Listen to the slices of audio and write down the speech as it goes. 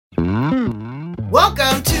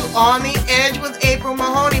Welcome to On the Edge with April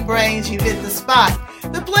Mahoney Brains. You've hit the spot.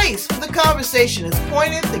 The place where the conversation is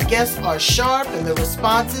pointed, the guests are sharp, and the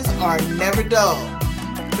responses are never dull.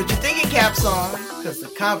 Put your thinking caps on, because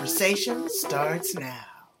the conversation starts now.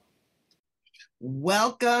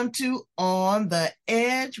 Welcome to On the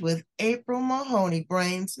Edge with April Mahoney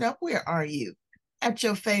Brains. Now, where are you? At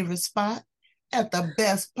your favorite spot? At the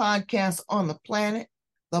best podcast on the planet?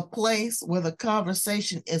 The place where the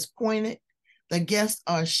conversation is pointed, the guests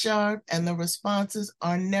are sharp, and the responses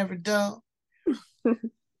are never dull? The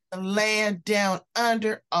land down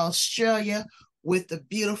under Australia with the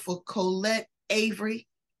beautiful Collette Avery.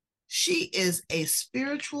 She is a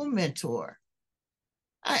spiritual mentor.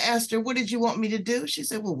 I asked her, what did you want me to do? She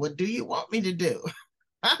said, well, what do you want me to do?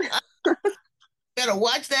 Better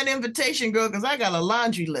watch that invitation, girl, because I got a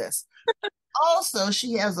laundry list. Also,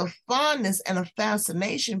 she has a fondness and a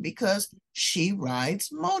fascination because she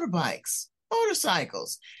rides motorcycles.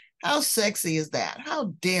 How sexy is that?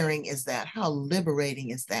 How daring is that? How liberating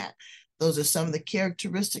is that? Those are some of the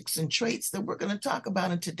characteristics and traits that we're going to talk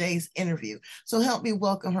about in today's interview. So help me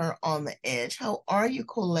welcome her on the edge. How are you,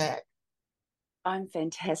 Collette? I'm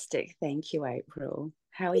fantastic. Thank you, April.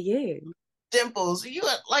 How are you? Dimples. You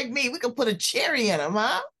like me. We can put a cherry in them,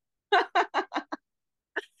 huh?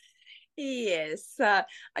 Yes. I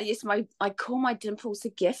call my dimples a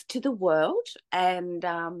gift to the world, and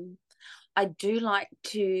I do like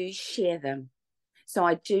to share them. So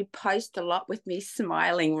I do post a lot with me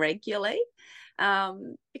smiling regularly,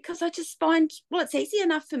 because I just find, well, it's easy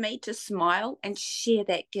enough for me to smile and share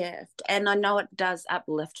that gift. And I know it does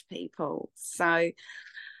uplift people. So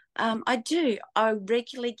I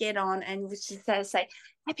regularly get on and just say,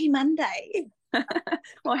 happy Monday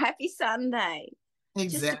or happy Sunday.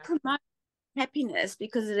 Exactly. Just to promote happiness,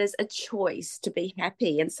 because it is a choice to be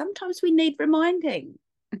happy. And sometimes we need reminding.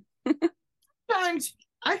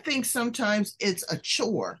 I think sometimes it's a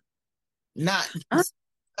chore, not just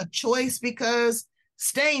a choice, because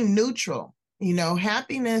staying neutral,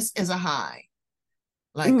 happiness is a high.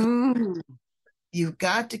 Like you've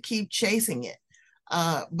got to keep chasing it.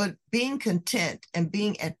 But being content and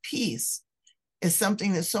being at peace is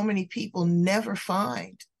something that so many people never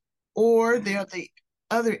find. Or they're at the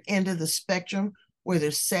other end of the spectrum where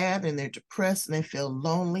they're sad and they're depressed and they feel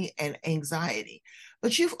lonely and anxiety.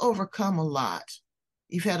 But you've overcome a lot.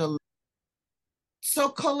 You've had a... So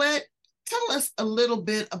Collette, tell us a little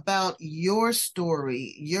bit about your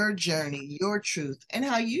story, your journey, your truth, and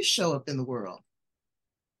how you show up in the world.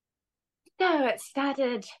 So it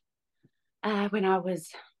started when I was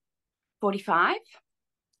 45.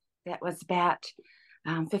 That was about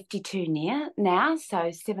 52 now, so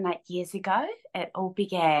 7-8 years ago. It all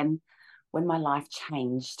began when my life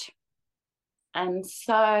changed. And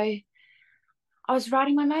so I was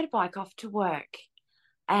riding my motorbike off to work,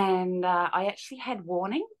 and I actually had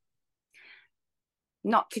warning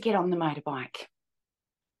not to get on the motorbike.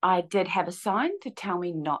 I did have a sign to tell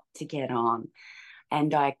me not to get on,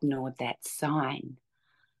 and I ignored that sign.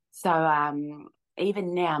 So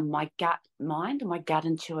even now, my gut mind and my gut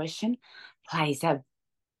intuition plays a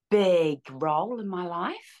big role in my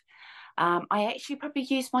life. I actually probably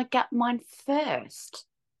use my gut mind first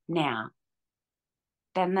now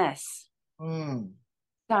than this. So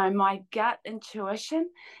my gut intuition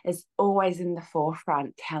is always in the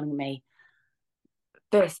forefront, telling me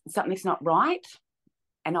first something's not right,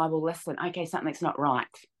 and I will listen. Okay, something's not right,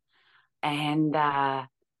 and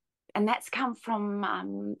that's come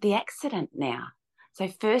from the accident now. So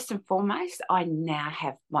first and foremost, I now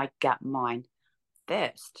have my gut mind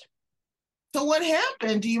first. So what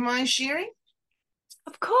happened? Do you mind sharing?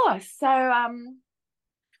 Of course. So I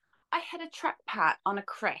had a truck part on a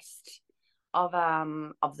crest of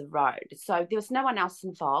the road. So there was no one else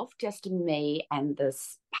involved, just me and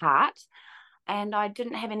this part. And I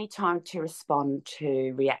didn't have any time to respond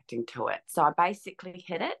to reacting to it. So I basically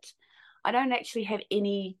hit it. I don't actually have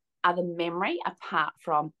any other memory apart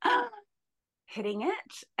from hitting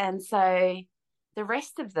it. And so the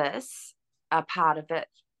rest of this part of it,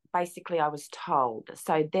 basically I was told.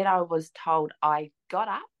 So then I was told I got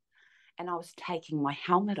up and I was taking my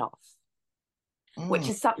helmet off, which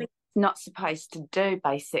is something not supposed to do,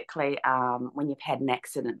 basically. When you've had an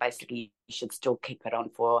accident, basically you should still keep it on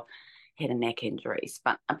for head and neck injuries.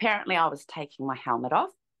 But apparently I was taking my helmet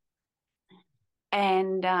off,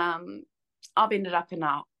 and I've ended up in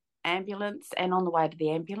an ambulance. And on the way to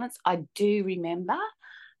the ambulance, I do remember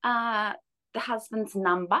the husband's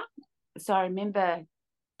number. So I remember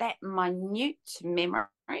that minute memory.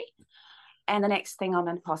 And the next thing, I'm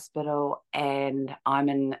in hospital and I'm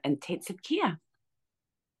in intensive care.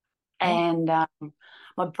 And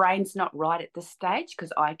My brain's not right at this stage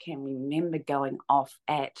because I can remember going off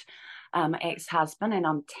at my ex-husband, and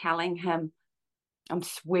I'm telling him, I'm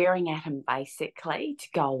swearing at him basically to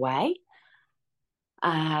go away.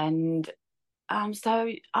 And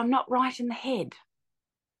so I'm not right in the head.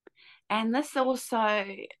 And this also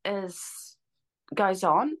is goes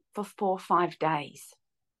on for 4 or 5 days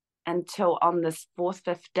until on this fourth,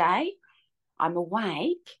 fifth day, I'm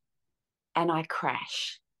awake and I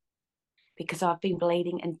crash because I've been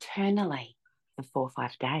bleeding internally for 4 or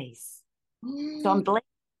 5 days. So I'm bleeding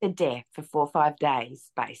to death for 4 or 5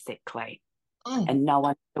 days, basically, and no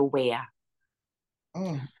one's aware.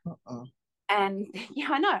 And yeah,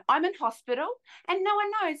 I know I'm in hospital and no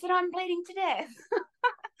one knows that I'm bleeding to death.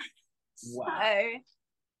 Wow.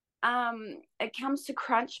 So it comes to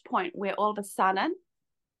crunch point where all of a sudden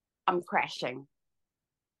I'm crashing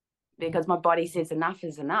because my body says enough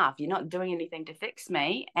is enough. You're not doing anything to fix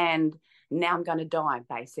me, and now I'm going to die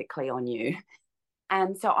basically on you.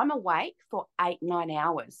 And so I'm awake for 8, 9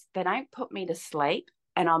 hours. They don't put me to sleep,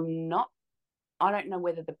 and I don't know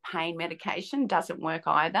whether the pain medication doesn't work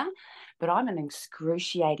either, but I'm in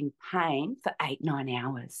excruciating pain for 8, 9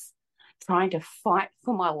 hours, trying to fight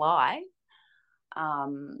for my life. I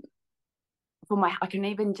can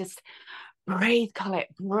even just breathe,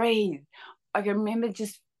 Collette, breathe. I can remember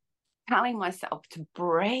just telling myself to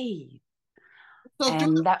breathe. So through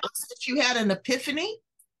And the process, you had an epiphany?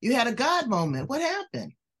 You had a God moment. What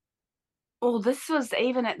happened? well, this was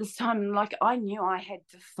even at this time, like I knew I had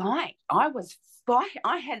to fight. I was fight.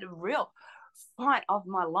 I had a real fight of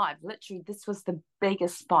my life. Literally, this was the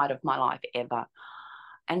biggest fight of my life ever.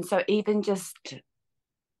 And so even just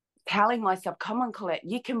telling myself, come on, Collette,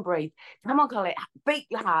 you can breathe. Come on, Collette, beat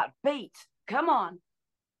your heart, beat. Come on.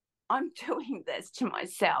 I'm doing this to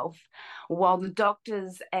myself while the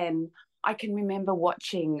doctors, and I can remember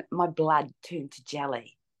watching my blood turn to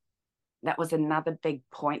jelly. That was another big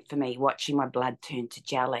point for me, watching my blood turn to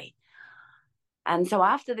jelly. And so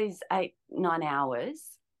after these 8, 9 hours,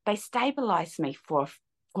 they stabilized me for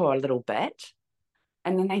a little bit.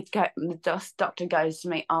 And then the doctor goes to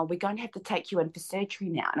me, oh, we're going to have to take you in for surgery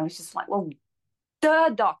now. And I was just like, well, duh,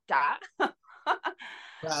 doctor.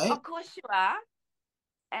 Right. Of course you are.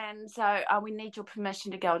 And so we need your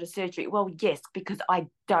permission to go into surgery. Well, yes, because I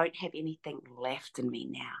don't have anything left in me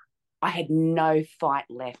now. I had no fight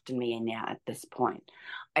left in me now at this point.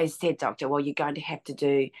 I said, doctor, well, you're going to have to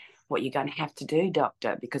do what you're going to have to do,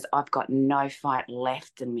 doctor, because I've got no fight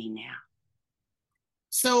left in me now.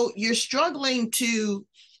 So you're struggling to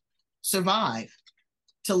survive,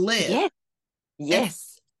 to live. Yes.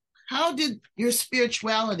 Yes. And how did your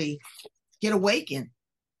spirituality get awakened?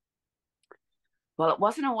 Well, it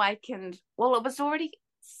wasn't awakened. Well, it was already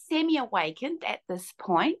semi-awakened at this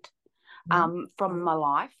point from my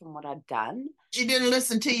life, from what I'd done. You didn't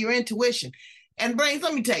listen to your intuition. And Brains,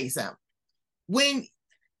 let me tell you something. When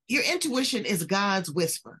your intuition is God's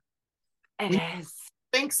whisper, It is.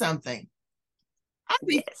 Think something.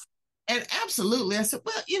 Yes. And absolutely, I said,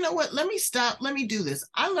 well, you know what? Let me stop. Let me do this.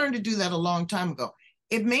 I learned to do that a long time ago.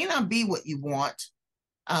 It may not be what you want.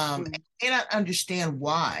 May not understand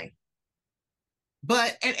why.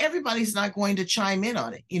 And everybody's not going to chime in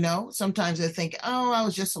on it. Sometimes they think, oh, I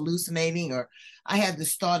was just hallucinating, or I had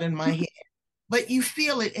this thought in my head. But you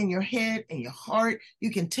feel it in your head, in your heart.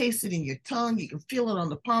 You can taste it in your tongue. You can feel it on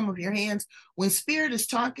the palm of your hands. When spirit is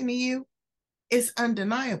talking to you, it's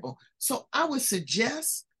undeniable. So I would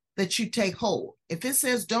suggest that you take hold. If it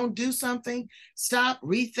says don't do something, stop,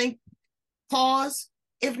 rethink, pause.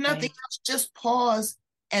 If nothing else, just pause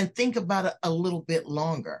and think about it a little bit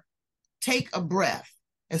longer. Take a breath.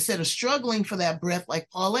 Instead of struggling for that breath like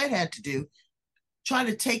Paulette had to do, try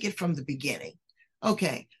to take it from the beginning.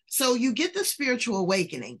 Okay, so you get the spiritual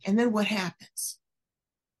awakening, and then what happens?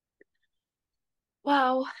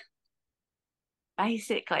 Well,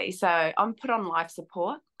 basically, so I'm put on life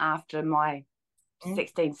support after my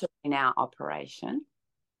 16, 17-hour operation.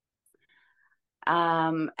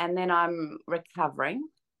 And then I'm recovering,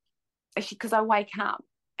 actually, because I wake up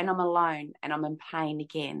and I'm alone and I'm in pain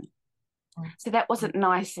again. So that wasn't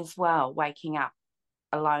nice as well, waking up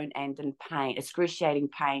alone and in pain, excruciating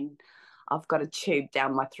pain. I've got a tube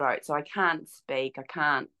down my throat, so I can't speak, I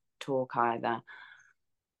can't talk either.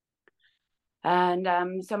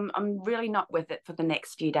 And so I'm really not with it for the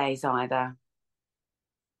next few days either.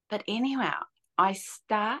 But anyhow, I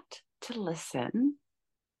start to listen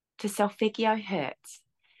to Solfeggio Hertz,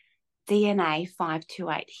 DNA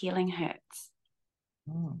 528 Healing Hertz.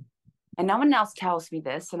 And no one else tells me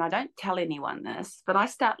this, and I don't tell anyone this, but I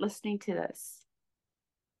start listening to this.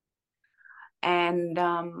 And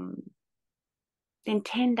then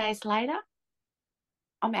 10 days later,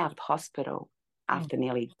 I'm out of hospital Mm. after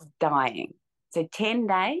nearly dying. So 10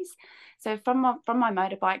 days. So from my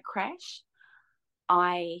motorbike crash,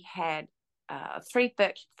 I had three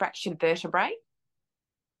fractured vertebrae.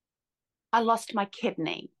 I lost my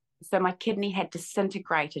kidney. So my kidney had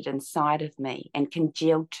disintegrated inside of me and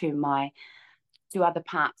congealed to other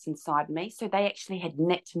parts inside me. So they actually had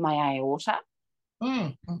nicked my aorta.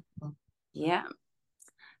 Mm. Mm. Yeah.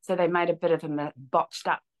 So they made a bit of a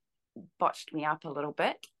botched me up a little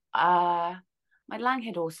bit. My lung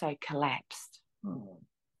had also collapsed. Mm.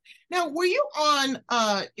 Now, were you on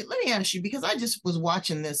let me ask you, because I just was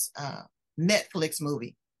watching this Netflix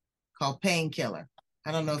movie called Painkiller.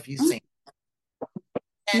 I don't know if you've seen it.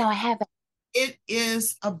 No, I haven't. It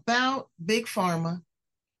is about big pharma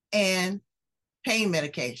and pain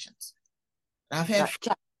medications. I've had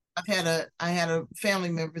Right. I had a family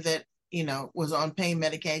member that, was on pain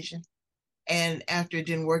medication, and after it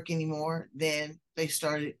didn't work anymore, then they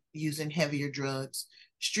started using heavier drugs,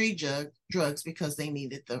 drugs, because they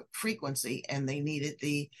needed the frequency and they needed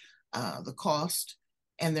the cost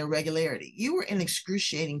and their regularity. You were in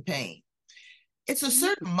excruciating pain. It's a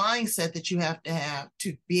certain mindset that you have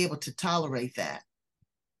to be able to tolerate that.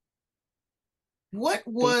 What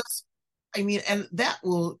was, I mean, and that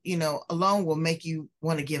will, alone will make you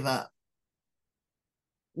want to give up.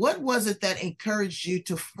 What was it that encouraged you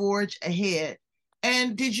to forge ahead?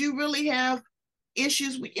 And did you really have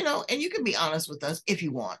issues with, and you can be honest with us if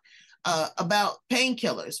you want, about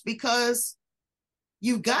painkillers, because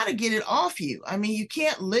you've got to get it off you. I mean, you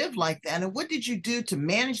can't live like that. And what did you do to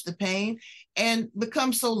manage the pain and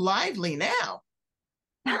become so lively now?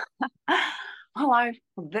 Well,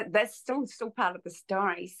 that's still part of the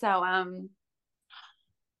story. So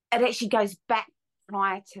it actually goes back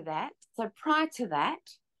prior to that. So prior to that,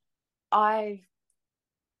 I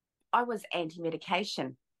I was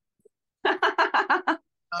anti-medication. Oh,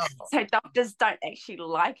 So doctors don't actually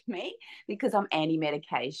like me because I'm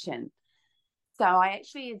anti-medication. So I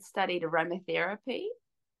actually had studied aromatherapy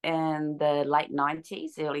in the late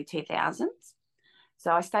 90s, early 2000s.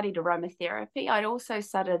 So I studied aromatherapy. I'd also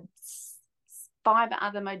studied five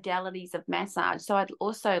other modalities of massage. So I'd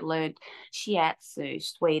also learned shiatsu,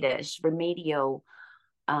 Swedish, remedial,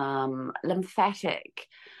 lymphatic,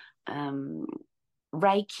 um,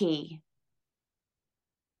 Reiki,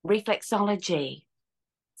 reflexology.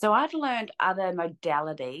 So I'd learned other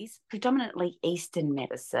modalities, predominantly Eastern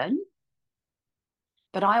medicine,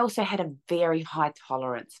 but I also had a very high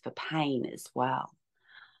tolerance for pain as well.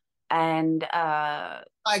 And I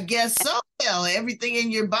guess so. Hell, everything in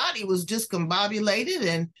your body was discombobulated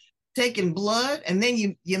and taking blood, and then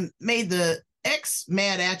you made the ex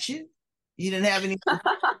mad at you. You didn't have any. There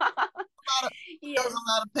was yes,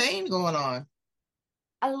 a lot of pain going on.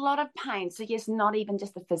 a lot of pain. So, yes, not even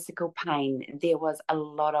just the physical pain, there was a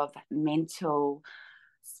lot of mental,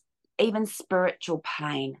 even spiritual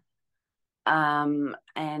pain, and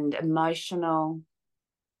emotional.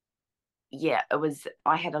 Yeah,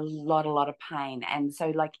 I had a lot of pain. And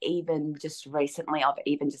so, like, even just recently, I've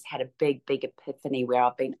even just had a big epiphany where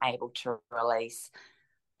I've been able to release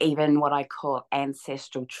even what I call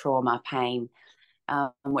ancestral trauma pain,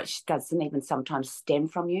 which doesn't even sometimes stem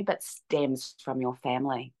from you, but stems from your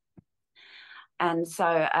family. And so,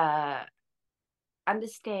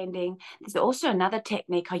 understanding there's also another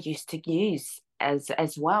technique I used to use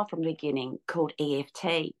as well from the beginning called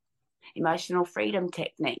EFT, emotional freedom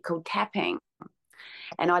technique, called tapping.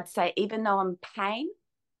 And I'd say, even though I'm in pain,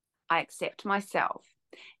 I accept myself.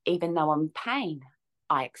 Even though I'm in pain,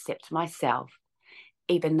 I accept myself.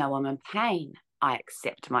 Even though I'm in pain, I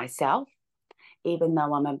accept myself. Even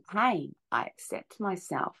though I'm in pain, I accept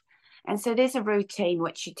myself. And so there's a routine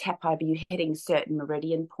which you tap over, you hitting certain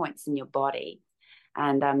meridian points in your body,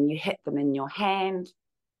 and you hit them in your hand.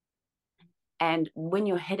 And when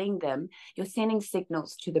you're hitting them, you're sending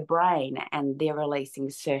signals to the brain, and they're releasing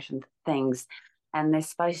certain things, and they're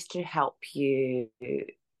supposed to help you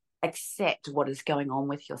accept what is going on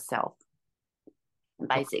with yourself,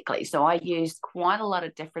 basically. So I used quite a lot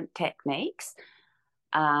of different techniques.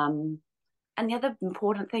 Um, and the other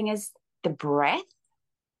important thing is the breath.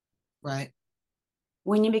 Right.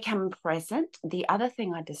 When you become present, the other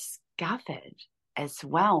thing I discovered as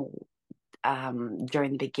well,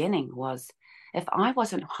 during the beginning, was if I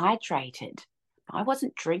wasn't hydrated, if I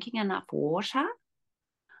wasn't drinking enough water,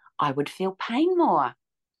 I would feel pain more.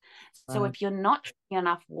 So Right. if you're not drinking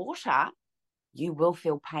enough water, you will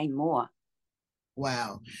feel pain more.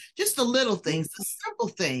 Wow. Just the little things, the simple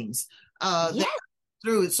things that Yeah.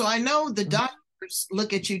 through it. So I know the doctors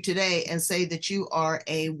look at you today and say that you are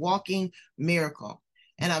a walking miracle.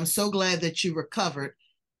 And I'm so glad that you recovered.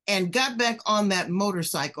 and got back on that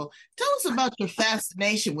motorcycle. Tell us about your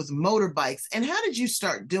fascination with motorbikes and how did you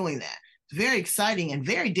start doing that? It's very exciting and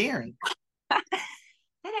very daring.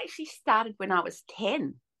 That actually started when I was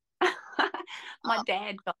 10. my Oh,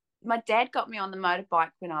 dad got my dad got me on the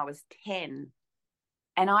motorbike when I was 10,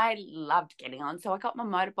 and I loved getting on. So I got my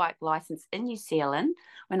motorbike license in New Zealand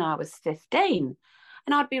when I was 15,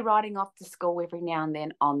 and I'd be riding off to school every now and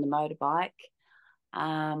then on the motorbike.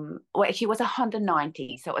 Well, actually, it was a Honda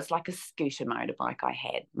 90, so it was like a scooter motorbike I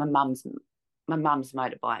had, my mum's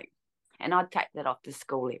motorbike, and I'd take that off to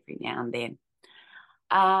school every now and then.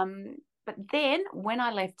 But then when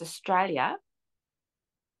I left Australia,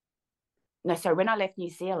 no, sorry, when I left New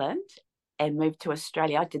Zealand and moved to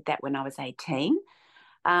Australia, I did that when I was 18.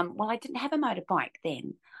 Well, I didn't have a motorbike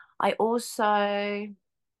then. I also,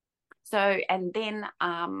 so, and then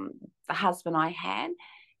the husband I had,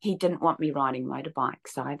 he didn't want me riding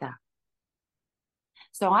motorbikes either.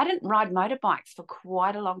 So I didn't ride motorbikes for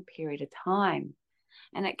quite a long period of time.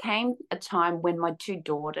 And it came a time when my two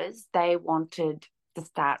daughters, they wanted to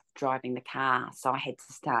start driving the car. So I had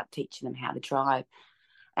to start teaching them how to drive.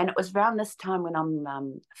 And it was around this time when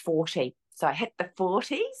I'm 40. So I hit the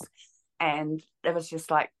 40s and it was just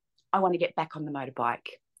like, I want to get back on the motorbike.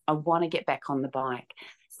 I want to get back on the bike.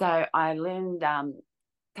 So I learned,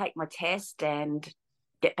 take my test and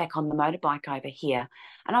get back on the motorbike over here.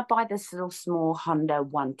 And I buy this little small Honda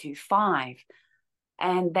 125.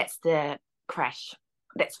 And that's the crash.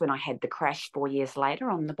 That's when I had the crash 4 years later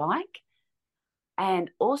on the bike. And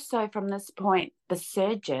also from this point, the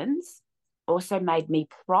surgeons also made me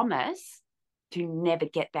promise to never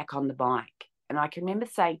get back on the bike. And I can remember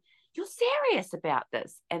saying, "You're serious about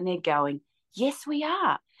this?" And they're going, "Yes, we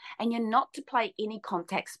are. And you're not to play any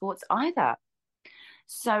contact sports either."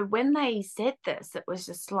 So when they said this, it was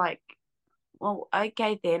just like, well,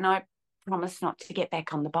 okay, then I promise not to get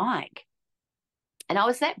back on the bike. And I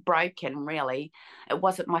was that broken, really. It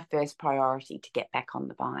wasn't my first priority to get back on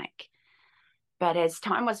the bike. But as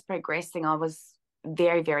time was progressing, I was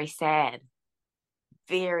very, very sad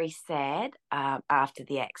after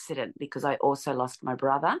the accident because I also lost my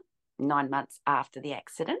brother 9 months after the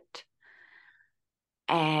accident.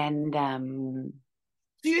 And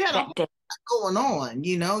so you had a whole that lot going on.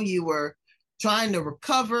 You were trying to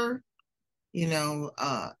recover,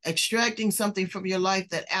 extracting something from your life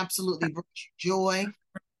that absolutely brought you joy,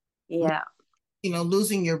 yeah,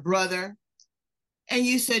 losing your brother. And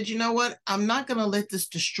you said, you know what? I'm not going to let this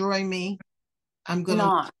destroy me. I'm going to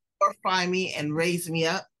no. glorify me and raise me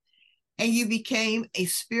up. And you became a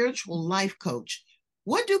spiritual life coach.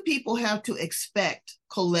 What do people have to expect,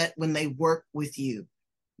 Collette, when they work with you?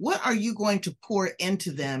 What are you going to pour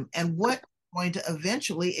into them and what is going to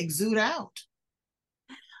eventually exude out?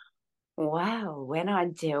 Wow, when I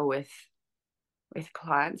deal with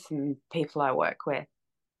clients and people I work with,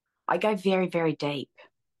 I go very, very deep,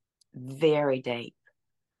 very deep.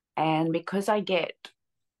 And because I get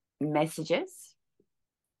messages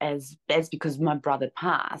as because my brother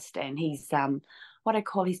passed and he's what I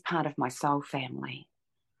call he's part of my soul family.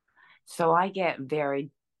 So I get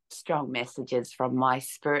very strong messages from my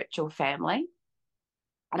spiritual family.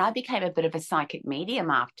 And I became a bit of a psychic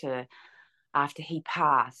medium after he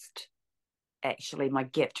passed. Actually, my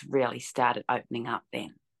gift really started opening up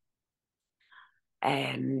then.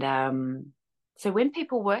 And so when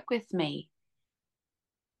people work with me,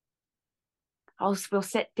 we'll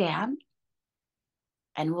sit down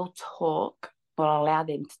and we'll talk. We'll allow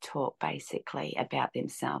them to talk basically about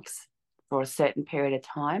themselves for a certain period of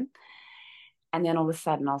time. And then all of a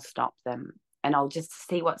sudden I'll stop them and I'll just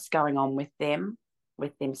see what's going on with them,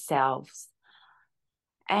 with themselves.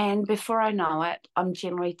 And before I know it, I'm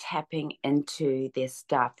generally tapping into their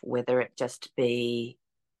stuff, whether it just be,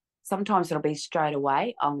 sometimes it'll be straight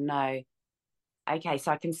away. I'll know, okay,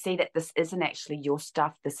 so I can see that this isn't actually your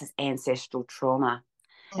stuff. This is ancestral trauma.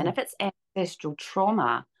 And Oh, if it's ancestral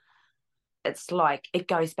trauma, it's like it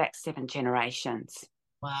goes back 7 generations.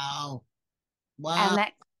 wow. Wow. And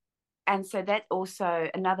that and so that also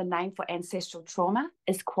another name for ancestral trauma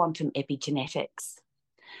is quantum epigenetics.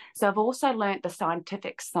 So I've also learnt the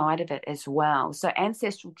scientific side of it as well. So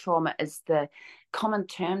ancestral trauma is the common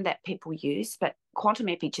term that people use, but quantum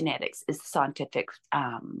epigenetics is the scientific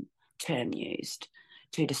term used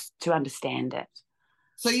to understand it.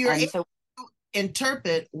 So you're And able so, to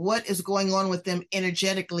interpret what is going on with them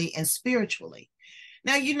energetically and spiritually.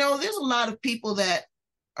 Now, there's a lot of people that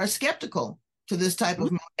are skeptical to this type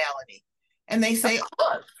of modality. And they of say, oh,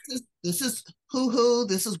 course, this is hoo-hoo,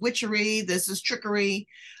 this is witchery, this is trickery.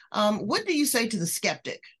 What do you say to the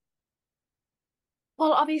skeptic?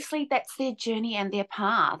 well, obviously that's their journey and their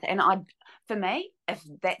path. And for me, if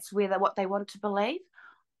that's what they want to believe,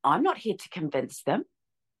 I'm not here to convince them.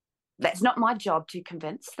 That's not my job to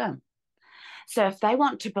convince them. So if they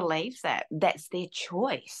want to believe that, that's their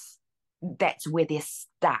choice. That's where they're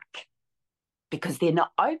stuck because they're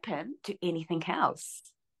not open to anything else.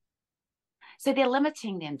 So they're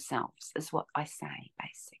limiting themselves, is what I say,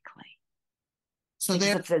 basically. So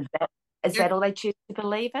is that all they choose to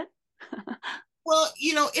believe in? Well,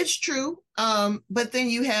 it's true. But then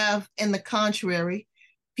you have, in the contrary,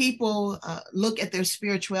 people look at their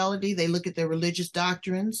spirituality, they look at their religious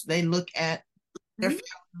doctrines, they look at their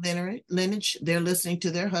family lineage, they're listening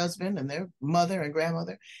to their husband and their mother and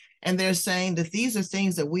grandmother, and they're saying that these are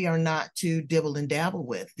things that we are not to dibble and dabble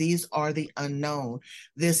with. These are the unknown.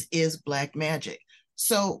 This is black magic.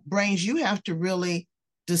 So, Brains, you have to really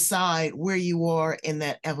decide where you are in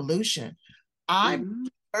that evolution. I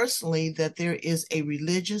personally that there is a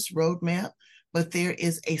religious roadmap, but there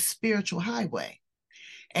is a spiritual highway,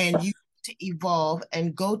 and you have to evolve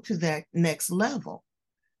and go to that next level.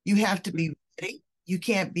 You have to be ready. You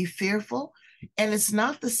can't be fearful, and it's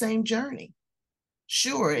not the same journey.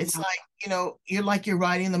 Sure, it's like you're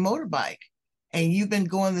riding the motorbike, and you've been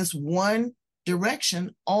going this one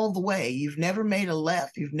direction all the way. You've never made a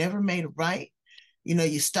left. You've never made a right.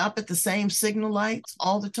 You stop at the same signal lights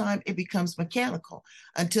all the time. It becomes mechanical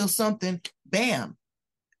until something, bam,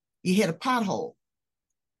 you hit a pothole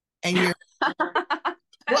and you're,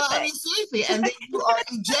 well, I mean, seriously, and then you are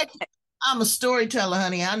ejected. I'm a storyteller,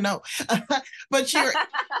 honey, I know. But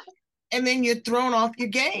and then you're thrown off your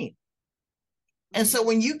game. And so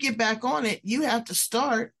when you get back on it, you have to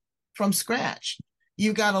start from scratch.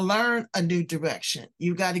 You got to learn a new direction.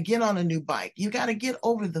 You got to get on a new bike. You got to get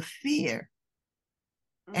over the fear.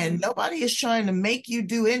 And nobody is trying to make you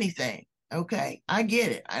do anything. Okay, I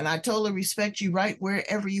get it. And I totally respect you right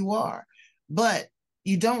wherever you are. But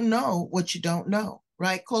you don't know what you don't know.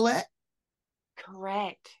 Right, Collette?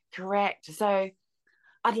 Correct. So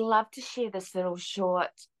I'd love to share this little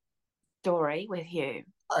short story with you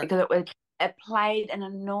because it played an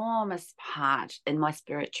enormous part in my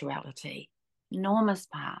spirituality. Enormous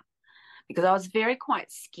part. Because I was quite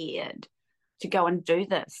scared to go and do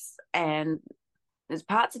this. And there's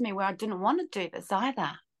parts of me where I didn't want to do this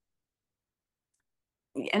either.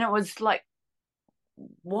 And it was like,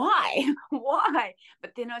 why? Why?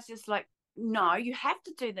 But then I was just like, no, you have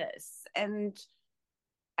to do this. And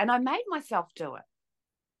I made myself do it.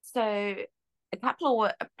 So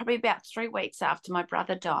probably about 3 weeks after my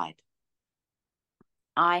brother died,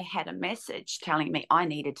 I had a message telling me I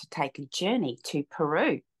needed to take a journey to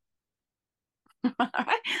Peru.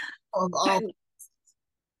 A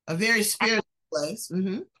very spiritual place.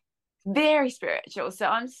 Very spiritual. So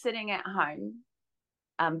I'm sitting at home,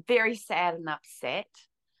 very sad and upset.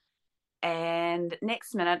 And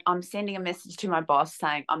next minute, I'm sending a message to my boss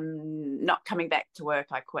saying, I'm not coming back to work.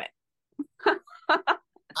 I quit.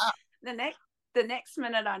 The next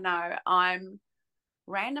minute, I know I'm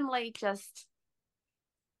randomly just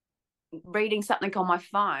reading something on my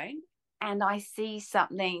phone, and I see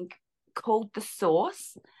something called The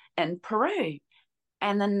Source in Peru.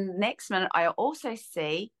 And then the next minute, I also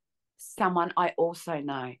see someone I also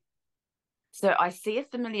know. So I see a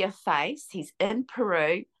familiar face. He's in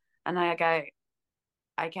Peru. And I go,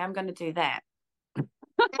 okay, I'm going to do that.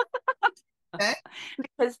 Okay.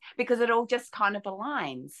 because it all just kind of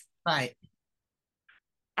aligns. Right.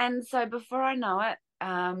 And so before I know it,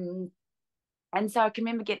 and so I can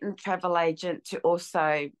remember getting the travel agent to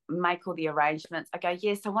also make all the arrangements. I go,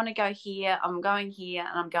 yes, I want to go here. I'm going here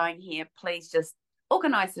and I'm going here. Please just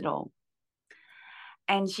organize it all.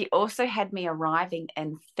 And she also had me arriving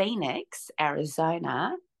in Phoenix,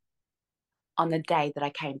 Arizona, on the day that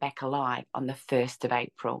I came back alive on the 1st of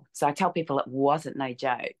April. So I tell people it wasn't no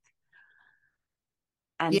joke.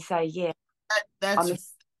 And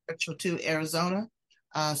that's spiritual too, Arizona,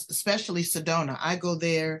 especially Sedona. I go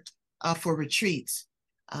there for retreats.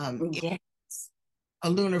 It's a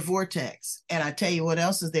lunar vortex. And I tell you what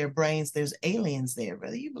else is there, Brains, there's aliens there,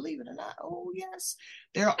 whether you believe it or not. Oh, yes.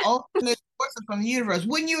 There are alternate forces from the universe.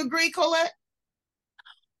 Wouldn't you agree, Collette?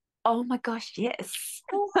 Oh my gosh, yes.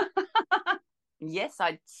 Yes,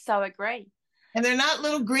 I so agree. And they're not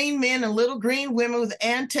little green men and little green women with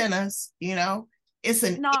antennas, It's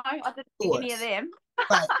an I didn't see any of them.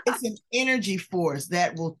 Right. It's an energy force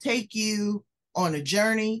that will take you on a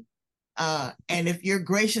journey. And if you're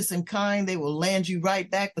gracious and kind, they will land you right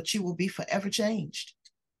back, but you will be forever changed.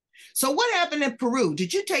 So what happened in Peru?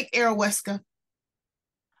 Did you take ayahuasca?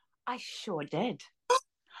 I sure did.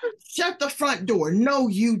 Shut the front door. No,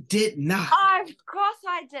 you did not. Of course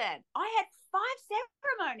I did. I had 5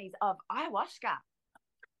 ceremonies of ayahuasca.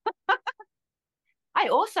 I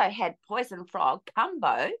also had poison frog combo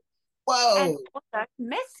and Whoa. also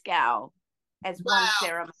mezcal as one Wow.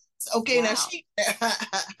 ceremony as Okay, now well.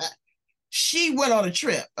 she went on a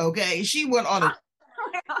trip. Okay, she went on a.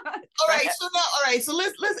 All right, Trip. so now, all right, so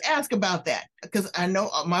let's ask about that because I know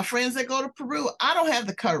my friends that go to Peru, I don't have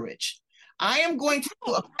the courage. I am going to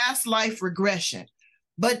do a past life regression,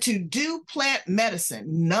 but to do plant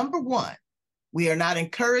medicine, number one, we are not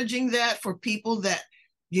encouraging that for people that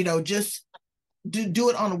just do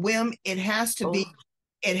it on a whim. It has to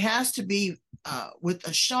be Oh, with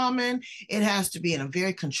a shaman. It has to be in a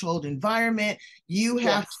very controlled environment. You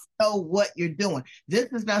have to yes. know what you're doing. This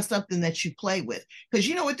is not something that you play with because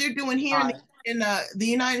you know what they're doing here No. in the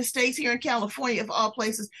United States, here in California, of all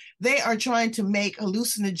places. They are trying to make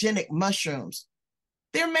hallucinogenic mushrooms.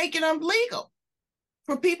 They're making them legal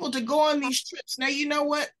for people to go on these trips. Now, you know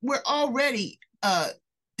what? We're already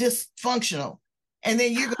dysfunctional. And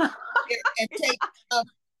then you're going to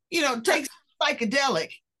and take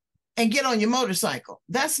psychedelic and get on your motorcycle.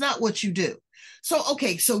 That's not what you do. So,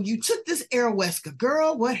 okay, so you took this ayahuasca,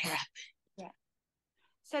 girl. What happened? Yeah.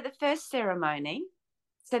 So the first ceremony,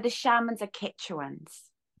 so the shamans are Quechuans.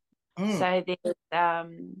 Mm, So there's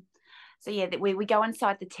so yeah, we go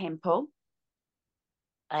inside the temple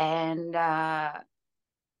and I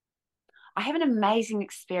have an amazing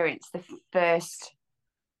experience the first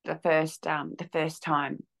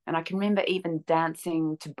time. And I can remember even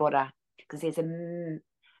dancing to Buddha because there's a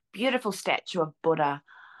beautiful statue of Buddha,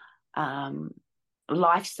 um,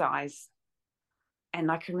 life size. And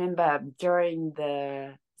I can remember during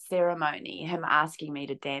the ceremony him asking me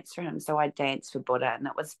to dance for him. So I danced for Buddha and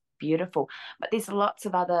it was beautiful. But there's lots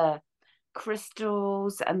of other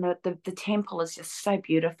crystals and the temple is just so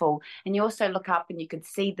beautiful. And you also look up and you could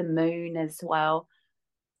see the moon as well.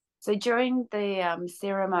 So during the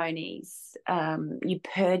ceremonies, you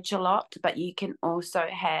purge a lot, but you can also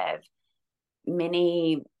have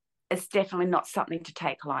many. It's definitely not something to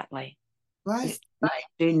take lightly. right, Just right.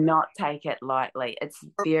 do not take it lightly. It's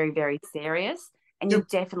very, very serious, and Your you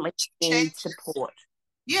definitely need changes. support.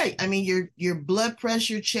 Yeah, I mean your blood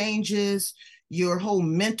pressure changes, your whole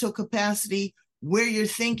mental capacity, where you're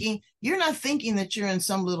thinking. You're not thinking that you're in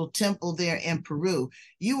some little temple there in Peru.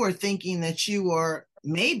 You are thinking that you are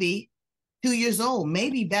maybe 2 years old,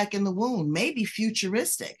 maybe back in the womb, maybe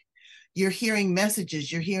futuristic. You're hearing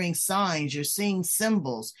messages, you're hearing signs, you're seeing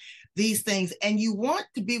symbols, these things, and you want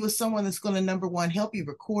to be with someone that's going to, number one, help you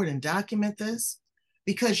record and document this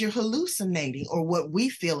because you're hallucinating, or what we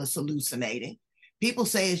feel is hallucinating. People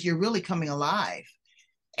say is you're really coming alive.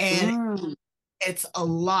 And Mm. it's a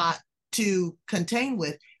lot to contain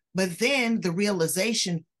with. But then the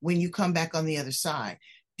realization when you come back on the other side,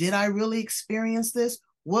 did I really experience this?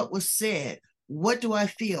 What was said? What do I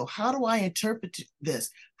feel? How do I interpret this?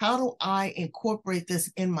 How do I incorporate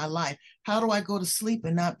this in my life? How do I go to sleep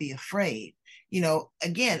and not be afraid?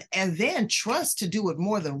 Again, and then trust to do it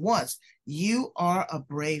more than once. You are a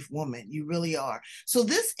brave woman. You really are. So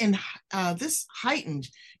this heightened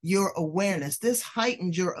your awareness. This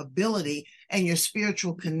heightened your ability and your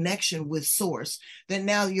spiritual connection with source, that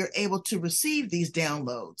now you're able to receive these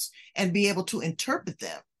downloads and be able to interpret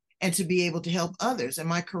them and to be able to help others.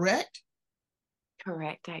 Am I correct?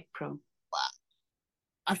 Correct, April.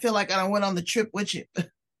 I feel like I went on the trip with you.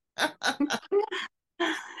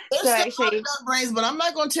 So There's still a lot of actually, nut brains, but I'm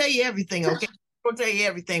not going to tell you everything, okay? I'm going to tell you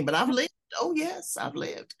everything, but I've lived. Oh, yes, I've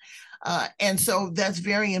lived. And so that's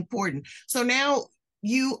very important. So now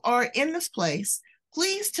you are in this place.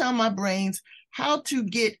 Please tell my brains how to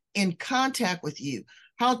get in contact with you,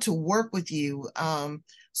 how to work with you,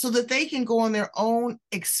 so that they can go on their own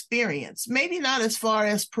experience. Maybe not as far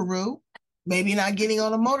as Peru, maybe not getting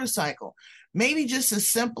on a motorcycle, maybe just as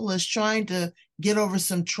simple as trying to get over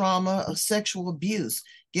some trauma of sexual abuse,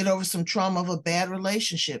 get over some trauma of a bad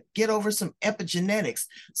relationship, get over some epigenetics,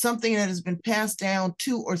 something that has been passed down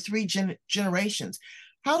 2 or 3 generations.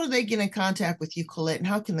 How do they get in contact with you, Collette, and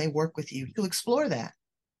how can they work with you to explore that?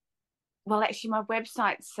 well, actually, my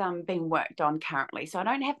website's being worked on currently, so I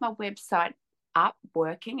don't have my website up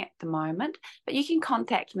working at the moment. But you can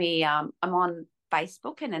contact me. I'm on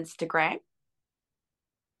Facebook and Instagram,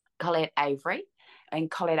 Collette Avery, and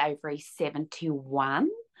Collette Avery 71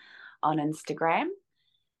 on Instagram.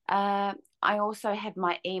 I also have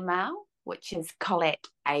my email, which is Collette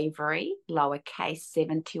Avery, lowercase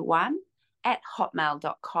 71 at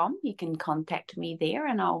hotmail.com. You can contact me there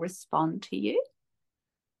and I'll respond to you.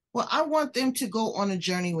 Well, I want them to go on a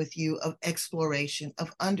journey with you of exploration,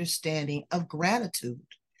 of understanding, of gratitude,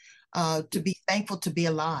 to be thankful to be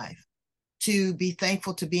alive, to be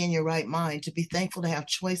thankful to be in your right mind, to be thankful to have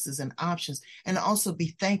choices and options, and also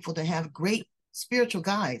be thankful to have great spiritual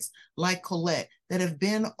guides like Collette that have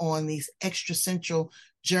been on these extrasential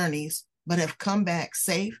journeys, but have come back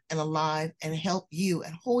safe and alive and help you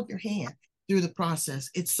and hold your hand through the process.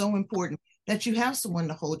 It's so important that you have someone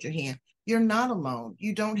to hold your hand. You're not alone.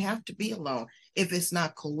 You don't have to be alone. If it's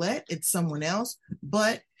not Collette, it's someone else,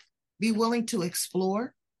 but be willing to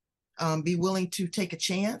explore, be willing to take a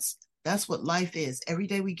chance. That's what life is. Every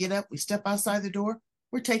day we get up, we step outside the door,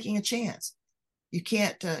 we're taking a chance. You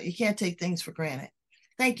can't take things for granted.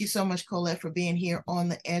 Thank you so much, Collette, for being here on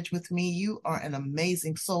the edge with me. You are an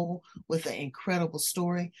amazing soul with an incredible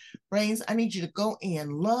story. Brains, I need you to go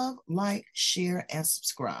in, love, like, share, and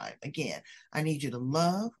subscribe. Again, I need you to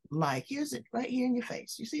love, like, here's it right here in your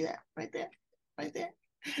face. You see that right there? Right there?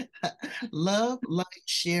 Love, like,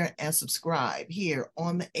 share, and subscribe here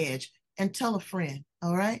on the edge, and tell a friend.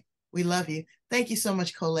 All right? We love you. Thank you so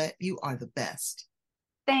much, Collette. You are the best.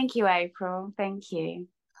 Thank you, April. Thank you.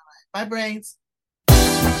 Bye, Brains.